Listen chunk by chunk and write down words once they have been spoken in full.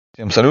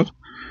Всем салют!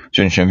 В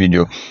сегодняшнем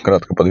видео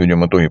кратко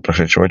подведем итоги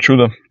прошедшего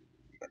чуда.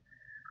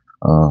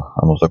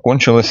 Оно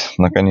закончилось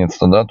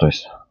наконец-то, да, то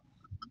есть,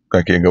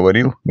 как я и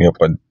говорил, я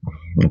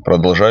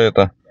продолжаю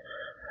это,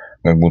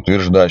 как бы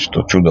утверждать,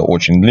 что чудо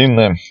очень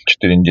длинное,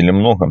 4 недели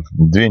много,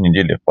 2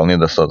 недели вполне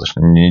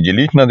достаточно. Не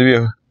делить на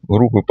 2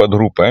 группы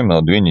подгруппы, а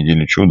именно 2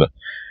 недели чуда.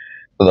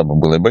 Тогда бы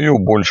было и боев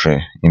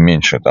больше, и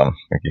меньше там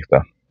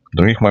каких-то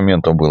других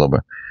моментов было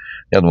бы.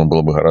 Я думаю,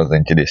 было бы гораздо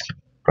интереснее.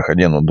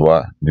 Проходя,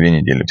 2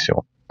 недели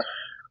всего.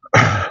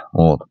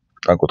 Вот.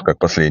 Так вот, как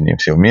последние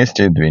все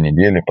вместе, 2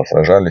 недели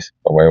посражались,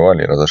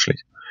 повоевали и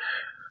разошлись.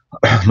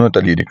 Ну, это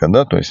лирика,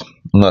 да, то есть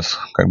у нас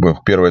как бы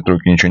в первой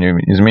тройке ничего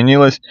не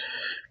изменилось.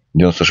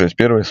 96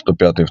 первый,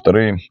 105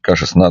 вторые,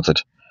 К-16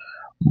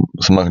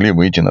 смогли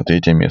выйти на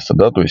 3-е место,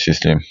 да, то есть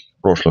если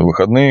прошлые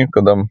выходные,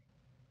 когда мы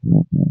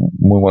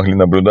могли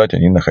наблюдать,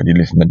 они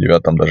находились на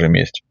 9-м даже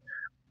месте.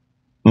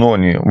 Но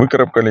они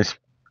выкарабкались,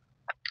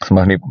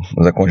 смогли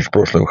закончить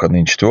прошлые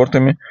выходные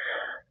 4-ми.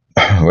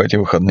 В эти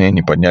выходные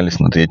они поднялись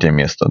на 3-е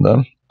место,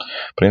 да.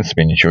 В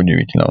принципе, ничего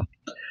удивительного.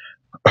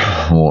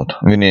 Вот.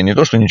 Вернее, не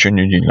то, что ничего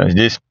не удивительного.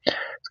 Здесь,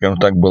 скажем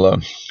так, была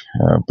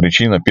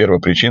причина. Первая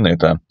причина —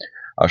 это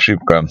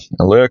ошибка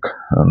ЛЭК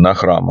на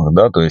храмах,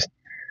 да. То есть,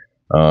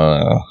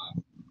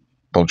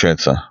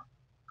 получается,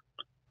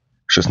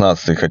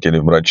 16-е хотели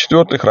брать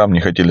 4-й храм,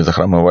 не хотели за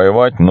храмы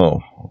воевать, но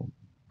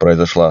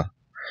произошла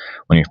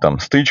у них там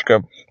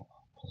стычка,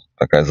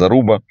 такая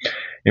заруба.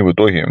 И в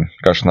итоге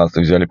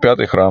К-16 взяли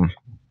 5-й храм,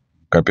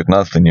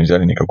 К-15 не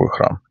взяли никакой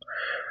храм.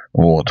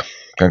 Вот,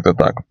 как-то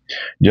так.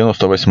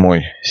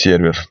 98-й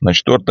сервер на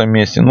 4-м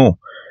месте. Ну,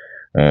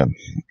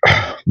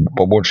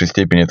 по большей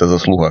степени это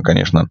заслуга,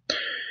 конечно,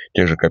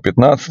 тех же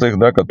К-15,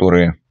 да,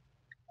 которые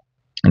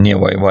не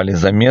воевали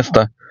за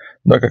место,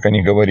 да, как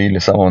они говорили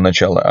с самого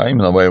начала, а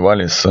именно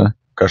воевали с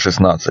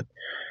К-16.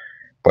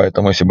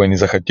 Поэтому, если бы они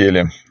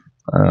захотели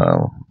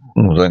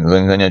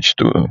занять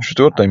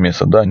 4-е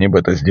место, да, они бы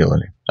это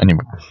сделали. Они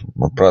бы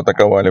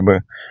проатаковали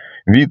бы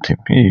вид,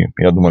 и,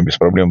 я думаю, без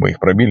проблем бы их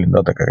пробили,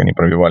 да, так как они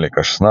пробивали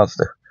К-16.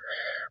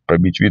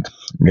 Пробить вид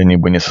для них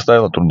бы не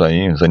составило труда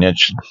и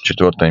занять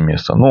 4-е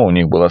место. Но у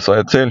них была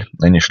своя цель,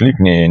 они шли к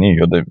ней, и они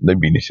ее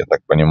добились, я так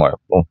понимаю.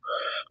 Ну,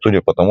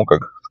 судя по тому,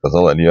 как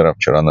сказала Лера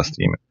вчера на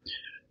стриме.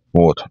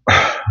 Вот.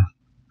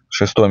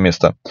 6-е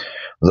место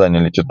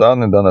заняли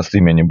Титаны, да, на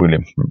стриме они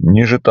были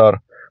ниже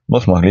Тар, но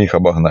смогли их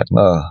обогнать.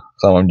 На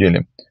самом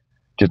деле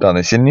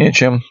Титаны сильнее,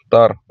 чем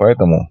Тар,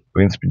 поэтому, в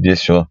принципе, здесь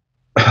все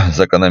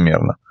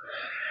закономерно.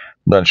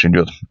 Дальше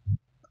идет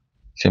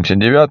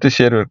 79-й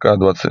сервер,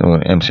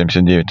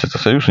 М79, это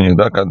союз у них,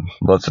 да,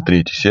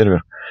 К-23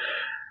 сервер.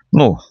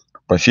 Ну,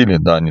 по силе,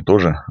 да, они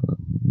тоже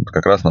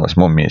как раз на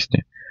 8-м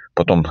месте.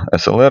 Потом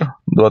СЛР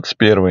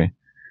 21,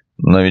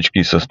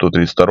 новички со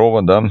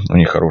 132-го, да, у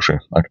них хороший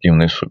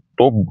активный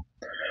топ,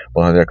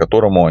 благодаря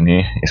которому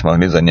они и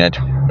смогли занять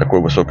такое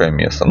высокое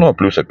место. Ну, а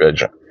плюс, опять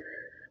же,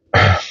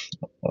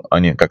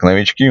 они как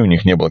новички, у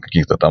них не было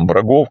каких-то там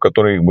врагов,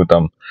 которые их бы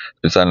там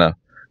специально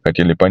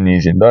хотели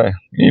понизить, да,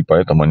 и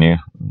поэтому они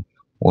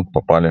вот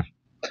попали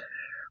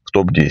в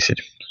топ-10,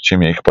 с чем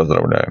я их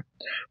поздравляю.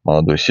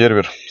 Молодой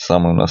сервер,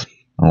 самый у нас,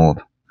 вот.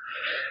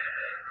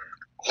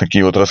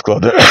 Такие вот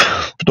расклады.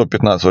 В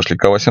топ-15 вошли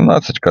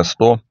К-18,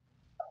 К-100,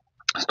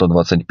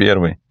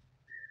 121,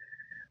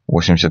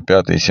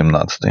 85 и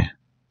 17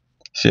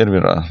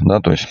 сервера,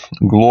 да, то есть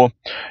ГЛО.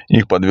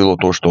 Их подвело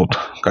то, что, вот,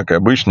 как и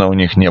обычно, у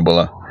них не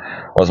было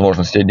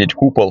возможности одеть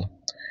купол,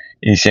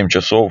 и 7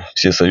 часов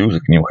все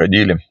союзы к ним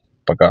ходили,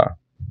 пока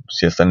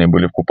все остальные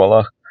были в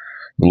куполах.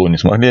 ГЛО не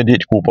смогли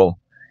одеть купол,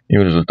 и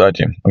в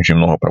результате очень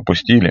много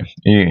пропустили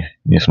и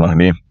не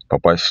смогли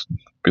попасть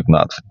в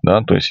 15.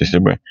 Да? То есть, если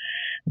бы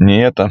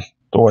не это,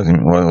 то,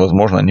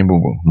 возможно, они бы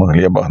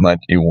могли обогнать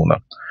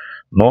Иуна.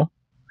 Но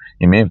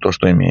имеем то,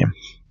 что имеем.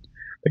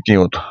 Такие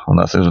вот у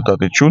нас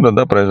результаты чуда,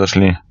 да,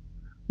 произошли.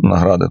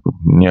 Награды тут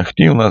не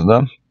ахти у нас,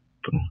 да.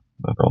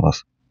 Это у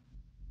нас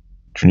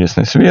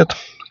чудесный свет.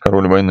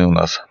 Король войны у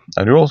нас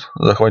орел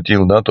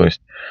захватил, да, то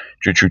есть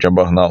чуть-чуть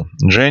обогнал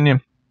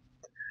Дженни.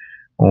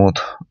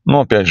 Вот.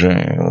 Но опять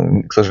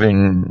же, к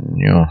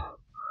сожалению,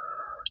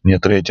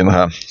 нет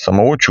рейтинга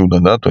самого чуда,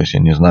 да, то есть я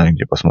не знаю,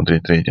 где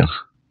посмотреть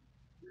рейтинг.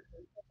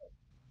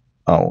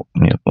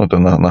 Нет, ну это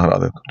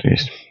награды тут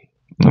есть.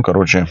 Ну,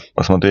 короче,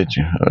 посмотреть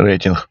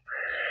рейтинг,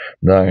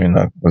 да,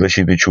 именно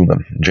защиты чуда.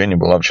 Дженни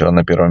была вчера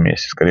на 1-м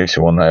месте. Скорее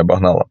всего, она и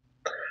обогнала.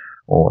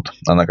 Вот.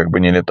 Она как бы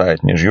не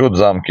летает, не ждет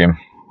замки.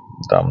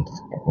 Там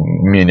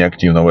менее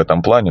активно в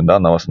этом плане, да,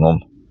 она в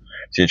основном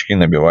все очки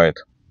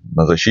набивает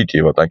на защите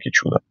и в атаке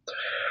чуда.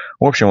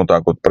 В общем, вот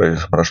так вот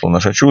прошло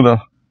наше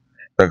чудо.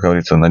 Как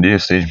говорится,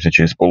 надеюсь, встретимся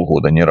через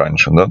полгода, не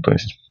раньше, да, то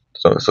есть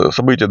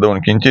событие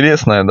довольно-таки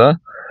интересное, да,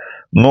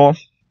 но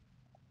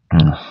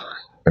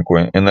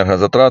такое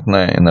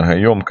энергозатратное,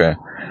 энергоемкое.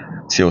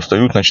 Все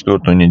устают на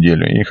 4-ю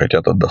неделю и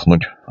хотят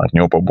отдохнуть от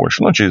него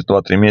побольше. Но через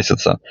 2-3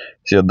 месяца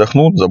все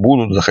отдохнут,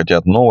 забудут,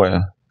 захотят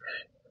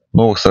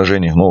новых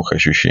сражений, новых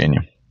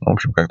ощущений. В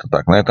общем, как-то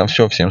так. На этом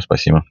все. Всем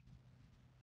спасибо.